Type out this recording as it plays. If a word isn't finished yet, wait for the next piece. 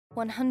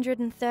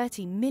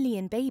130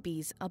 million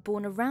babies are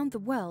born around the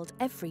world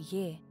every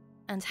year,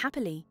 and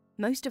happily,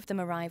 most of them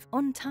arrive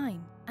on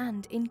time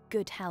and in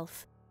good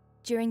health.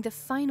 During the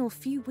final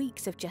few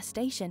weeks of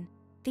gestation,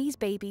 these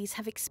babies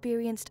have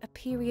experienced a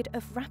period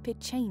of rapid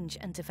change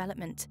and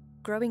development,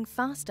 growing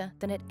faster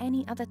than at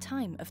any other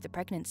time of the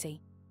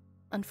pregnancy.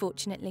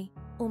 Unfortunately,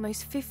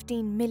 almost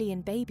 15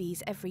 million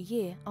babies every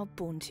year are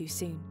born too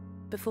soon,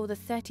 before the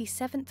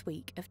 37th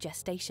week of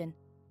gestation,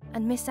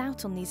 and miss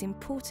out on these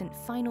important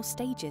final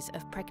stages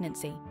of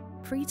pregnancy.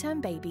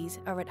 Preterm babies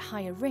are at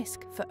higher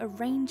risk for a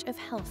range of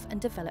health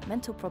and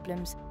developmental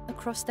problems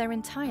across their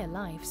entire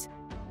lives,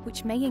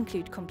 which may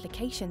include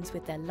complications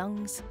with their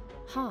lungs,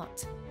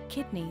 heart,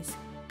 kidneys,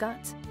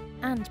 gut,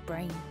 and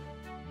brain.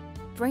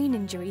 Brain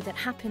injury that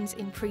happens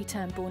in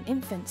preterm-born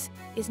infants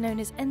is known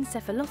as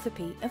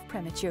encephalopathy of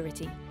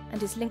prematurity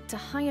and is linked to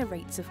higher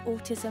rates of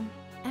autism,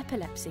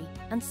 epilepsy,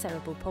 and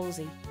cerebral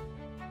palsy.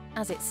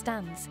 As it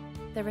stands,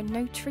 there are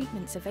no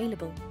treatments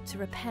available to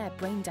repair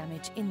brain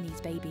damage in these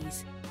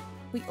babies.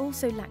 We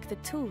also lack the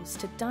tools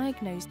to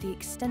diagnose the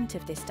extent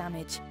of this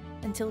damage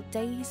until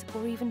days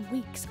or even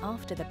weeks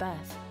after the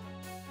birth.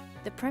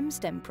 The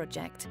PREMSTEM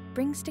project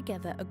brings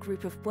together a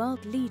group of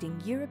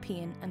world-leading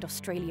European and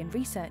Australian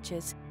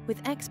researchers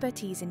with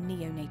expertise in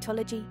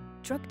neonatology,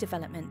 drug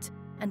development,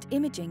 and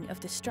imaging of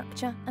the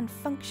structure and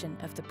function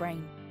of the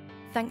brain.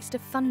 Thanks to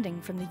funding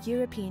from the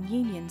European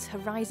Union's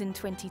Horizon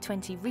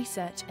 2020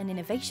 Research and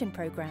Innovation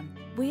Programme,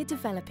 we're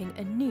developing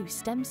a new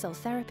stem cell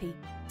therapy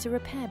to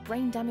repair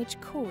brain damage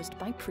caused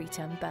by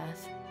preterm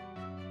birth.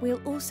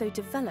 We'll also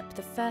develop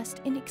the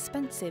first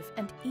inexpensive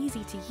and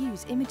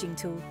easy-to-use imaging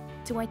tool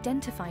to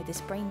identify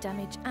this brain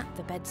damage at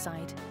the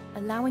bedside,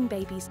 allowing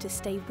babies to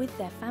stay with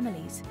their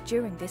families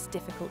during this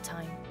difficult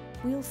time.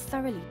 We'll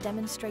thoroughly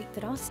demonstrate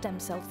that our stem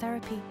cell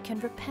therapy can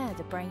repair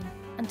the brain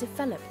and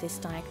develop this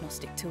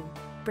diagnostic tool,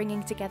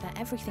 bringing together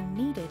everything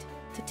needed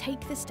to take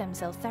the stem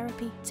cell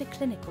therapy to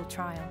clinical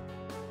trial.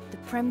 The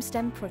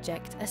PREMSTEM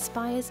project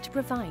aspires to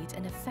provide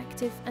an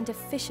effective and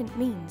efficient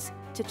means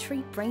to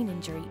treat brain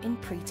injury in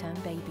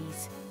preterm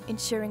babies,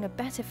 ensuring a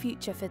better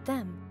future for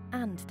them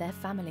and their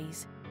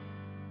families.